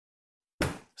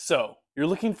So, you're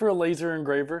looking for a laser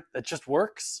engraver that just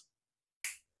works?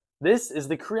 This is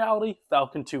the Creality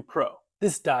Falcon 2 Pro.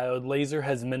 This diode laser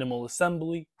has minimal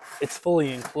assembly, it's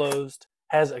fully enclosed,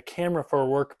 has a camera for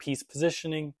workpiece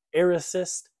positioning, air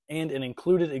assist, and an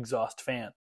included exhaust fan.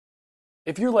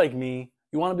 If you're like me,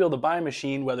 you want to be able to buy a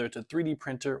machine, whether it's a 3D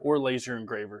printer or laser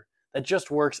engraver, that just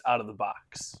works out of the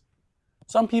box.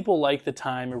 Some people like the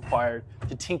time required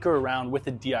to tinker around with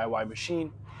a DIY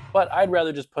machine, but I'd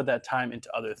rather just put that time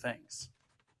into other things.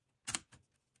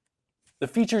 The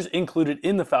features included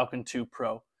in the Falcon 2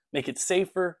 Pro make it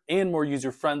safer and more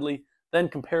user-friendly than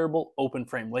comparable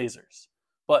open-frame lasers.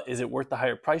 But is it worth the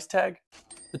higher price tag?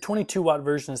 The 22-watt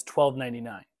version is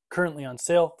 $12.99, currently on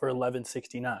sale for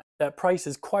 $11.69. That price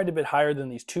is quite a bit higher than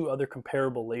these two other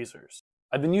comparable lasers.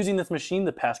 I've been using this machine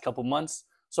the past couple months,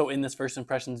 so in this first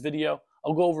impressions video,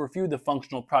 I'll go over a few of the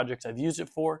functional projects I've used it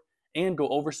for and go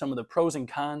over some of the pros and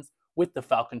cons with the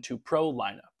Falcon 2 Pro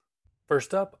lineup.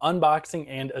 First up, unboxing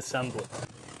and assembly.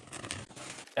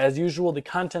 As usual, the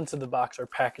contents of the box are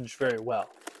packaged very well.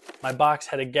 My box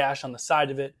had a gash on the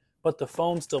side of it, but the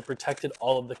foam still protected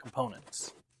all of the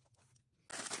components.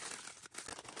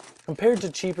 Compared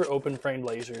to cheaper open-frame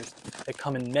lasers that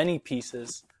come in many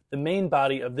pieces, the main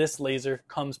body of this laser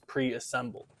comes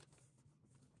pre-assembled.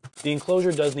 The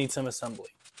enclosure does need some assembly.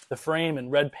 The frame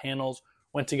and red panels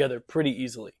went together pretty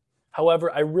easily.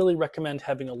 However, I really recommend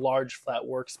having a large flat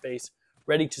workspace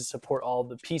ready to support all of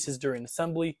the pieces during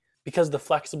assembly because the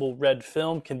flexible red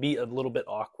film can be a little bit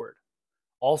awkward.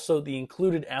 Also, the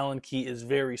included Allen key is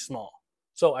very small,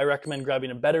 so I recommend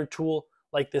grabbing a better tool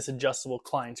like this adjustable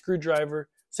Klein screwdriver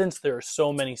since there are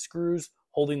so many screws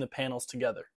holding the panels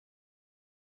together.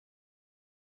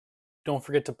 Don't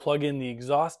forget to plug in the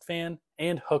exhaust fan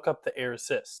and hook up the air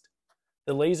assist.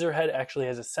 The laser head actually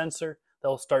has a sensor that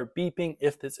will start beeping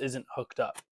if this isn't hooked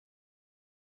up.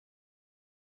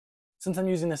 Since I'm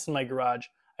using this in my garage,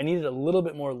 I needed a little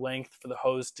bit more length for the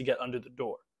hose to get under the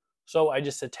door. So I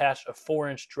just attached a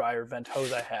 4-inch dryer vent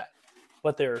hose I had.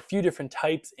 But there are a few different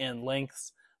types and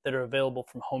lengths that are available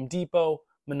from Home Depot,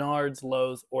 Menards,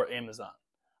 Lowe's, or Amazon.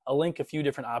 I'll link a few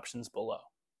different options below.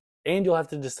 And you'll have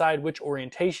to decide which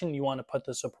orientation you want to put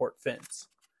the support fins.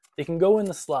 They can go in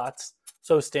the slots,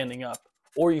 so standing up,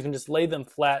 or you can just lay them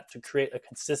flat to create a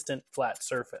consistent flat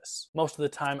surface. Most of the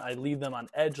time I leave them on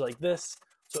edge like this,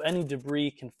 so any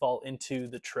debris can fall into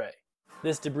the tray.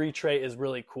 This debris tray is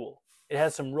really cool. It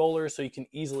has some rollers so you can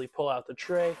easily pull out the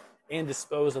tray and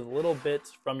dispose of the little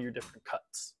bits from your different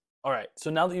cuts. Alright, so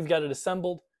now that you've got it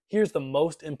assembled, here's the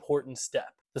most important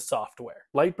step, the software.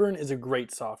 Lightburn is a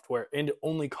great software and it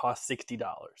only costs $60.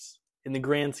 In the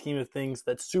grand scheme of things,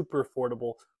 that's super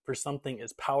affordable for something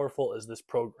as powerful as this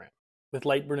program. With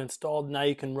Lightburn installed, now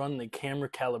you can run the camera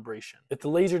calibration. If the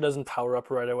laser doesn't power up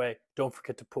right away, don't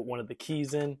forget to put one of the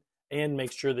keys in and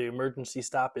make sure the emergency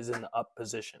stop is in the up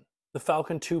position. The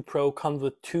Falcon 2 Pro comes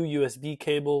with two USB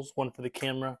cables, one for the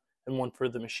camera and one for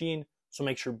the machine, so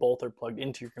make sure both are plugged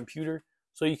into your computer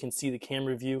so you can see the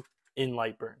camera view in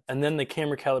Lightburn. And then the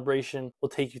camera calibration will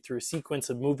take you through a sequence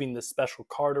of moving this special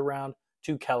card around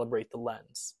to calibrate the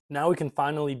lens. Now we can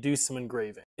finally do some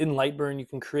engraving. In Lightburn, you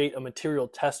can create a material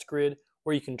test grid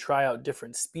where you can try out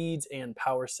different speeds and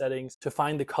power settings to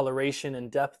find the coloration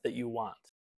and depth that you want.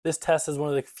 This test is one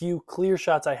of the few clear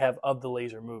shots I have of the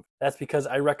laser moving. That's because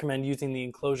I recommend using the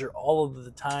enclosure all of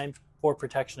the time for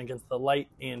protection against the light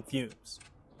and fumes.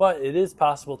 But it is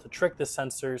possible to trick the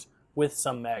sensors with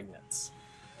some magnets.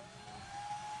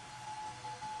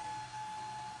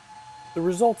 The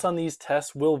results on these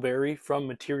tests will vary from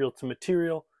material to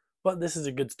material, but this is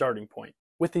a good starting point.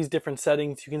 With these different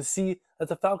settings, you can see that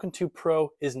the Falcon 2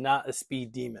 Pro is not a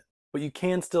speed demon, but you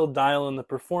can still dial in the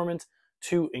performance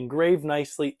to engrave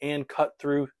nicely and cut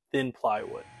through thin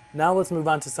plywood. Now let's move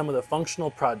on to some of the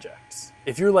functional projects.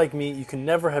 If you're like me, you can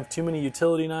never have too many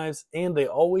utility knives, and they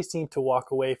always seem to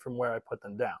walk away from where I put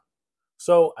them down.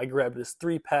 So I grabbed this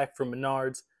 3-pack from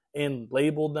Menards and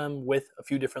labeled them with a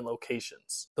few different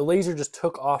locations. The laser just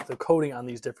took off the coating on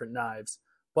these different knives,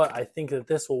 but I think that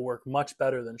this will work much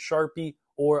better than Sharpie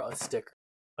or a sticker.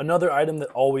 Another item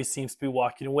that always seems to be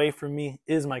walking away from me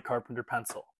is my carpenter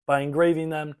pencil. By engraving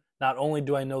them, not only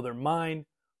do I know they're mine,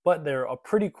 but they're a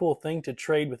pretty cool thing to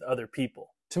trade with other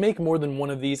people. To make more than one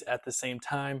of these at the same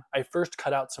time, I first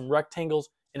cut out some rectangles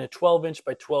in a 12-inch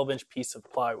by 12-inch piece of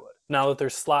plywood. Now that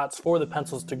there's slots for the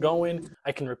pencils to go in,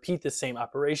 I can repeat the same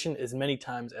operation as many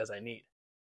times as I need.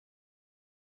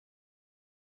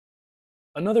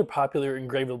 Another popular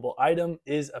engravable item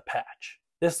is a patch.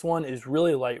 This one is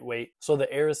really lightweight, so the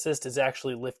air assist is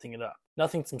actually lifting it up.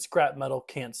 Nothing some scrap metal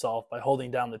can't solve by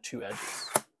holding down the two edges.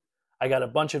 I got a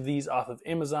bunch of these off of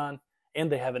Amazon,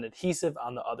 and they have an adhesive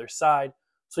on the other side,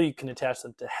 so you can attach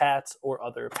them to hats or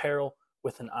other apparel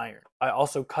with an iron. I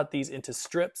also cut these into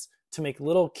strips to make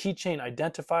little keychain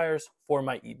identifiers for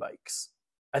my e-bikes.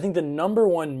 I think the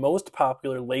 #1 most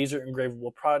popular laser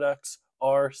engravable products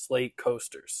are slate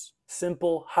coasters.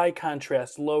 Simple, high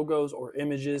contrast logos or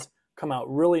images come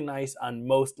out really nice on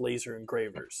most laser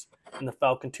engravers, and the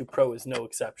Falcon 2 Pro is no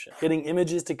exception. Getting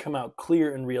images to come out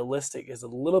clear and realistic is a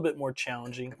little bit more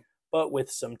challenging, but with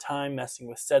some time messing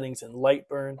with settings and light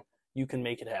burn, you can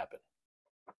make it happen.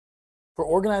 For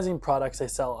organizing products I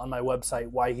sell on my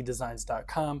website,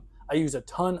 whyhedesigns.com, I use a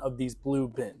ton of these blue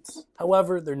bins.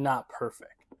 However, they're not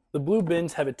perfect. The blue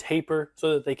bins have a taper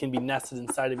so that they can be nested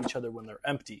inside of each other when they're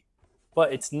empty,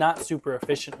 but it's not super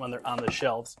efficient when they're on the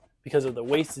shelves because of the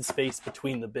wasted space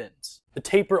between the bins. The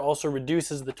taper also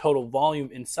reduces the total volume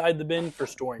inside the bin for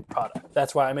storing product.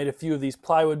 That's why I made a few of these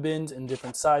plywood bins in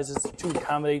different sizes to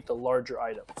accommodate the larger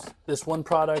items. This one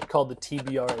product, called the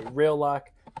TBRA Rail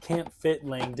Lock, can't fit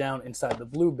laying down inside the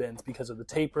blue bins because of the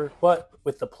taper, but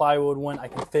with the plywood one I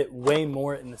can fit way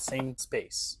more in the same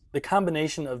space. The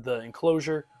combination of the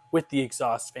enclosure with the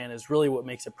exhaust fan is really what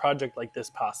makes a project like this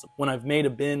possible. When I've made a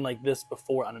bin like this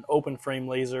before on an open frame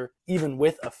laser, even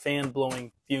with a fan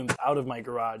blowing fumes out of my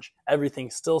garage,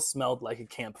 everything still smelled like a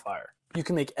campfire. You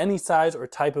can make any size or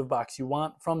type of box you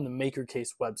want from the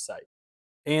MakerCase website.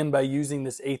 And by using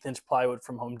this 1/8" plywood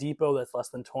from Home Depot that's less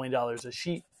than $20 a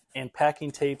sheet, and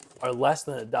packing tape are less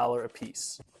than $1 a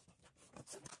piece.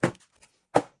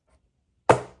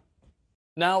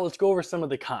 Now let's go over some of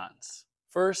the cons.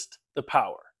 First, the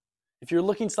power. If you're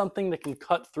looking something that can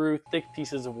cut through thick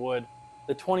pieces of wood,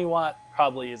 the 20 watt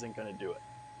probably isn't going to do it.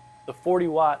 The 40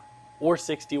 watt or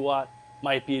 60 watt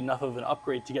might be enough of an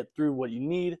upgrade to get through what you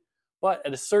need, but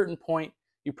at a certain point,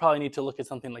 you probably need to look at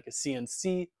something like a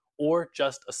CNC or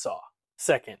just a saw.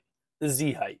 Second, the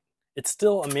Z height. It's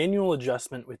still a manual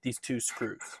adjustment with these 2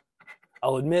 screws.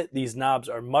 I'll admit these knobs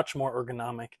are much more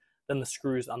ergonomic than the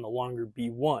screws on the longer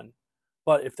B1,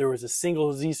 but if there was a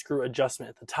single Z screw adjustment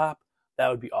at the top, that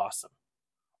would be awesome.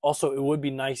 Also, it would be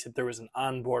nice if there was an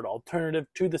onboard alternative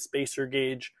to the spacer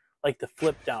gauge, like the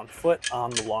flip down foot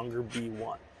on the longer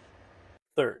B1.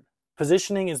 Third,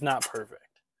 positioning is not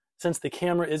perfect. Since the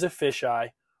camera is a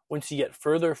fisheye, once you get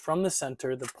further from the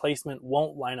center, the placement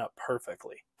won't line up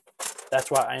perfectly. That's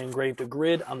why I engraved a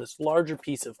grid on this larger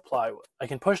piece of plywood. I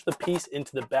can push the piece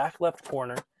into the back left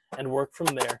corner and work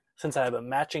from there since I have a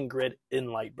matching grid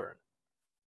in light burn.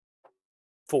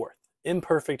 Fourth,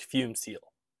 imperfect fume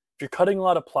seal. If you're cutting a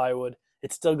lot of plywood,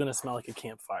 it's still going to smell like a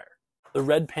campfire. The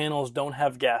red panels don't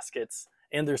have gaskets,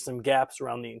 and there's some gaps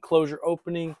around the enclosure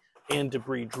opening and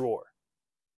debris drawer.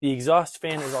 The exhaust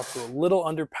fan is also a little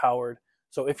underpowered,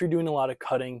 so if you're doing a lot of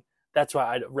cutting, that's why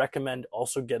I'd recommend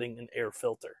also getting an air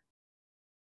filter.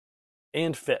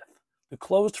 And fifth, the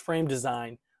closed frame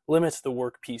design limits the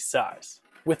workpiece size.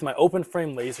 With my open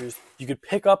frame lasers, you could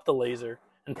pick up the laser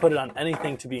and put it on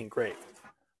anything to be engraved,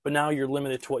 but now you're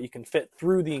limited to what you can fit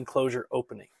through the enclosure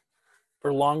opening.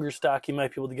 For longer stock, you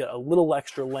might be able to get a little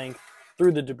extra length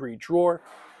through the debris drawer,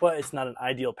 but it's not an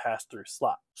ideal pass-through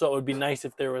slot. So it would be nice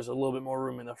if there was a little bit more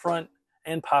room in the front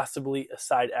and possibly a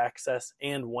side access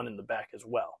and one in the back as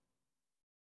well.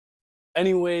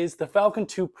 Anyways, the Falcon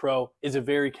 2 Pro is a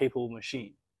very capable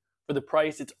machine. For the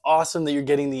price, it's awesome that you're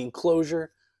getting the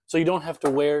enclosure, so you don't have to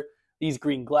wear these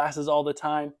green glasses all the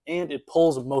time, and it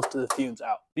pulls most of the fumes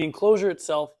out. The enclosure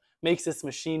itself makes this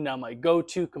machine now my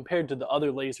go-to compared to the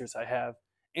other lasers I have,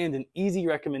 and an easy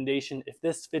recommendation if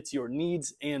this fits your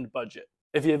needs and budget.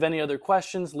 If you have any other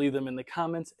questions, leave them in the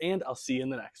comments, and I'll see you in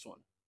the next one.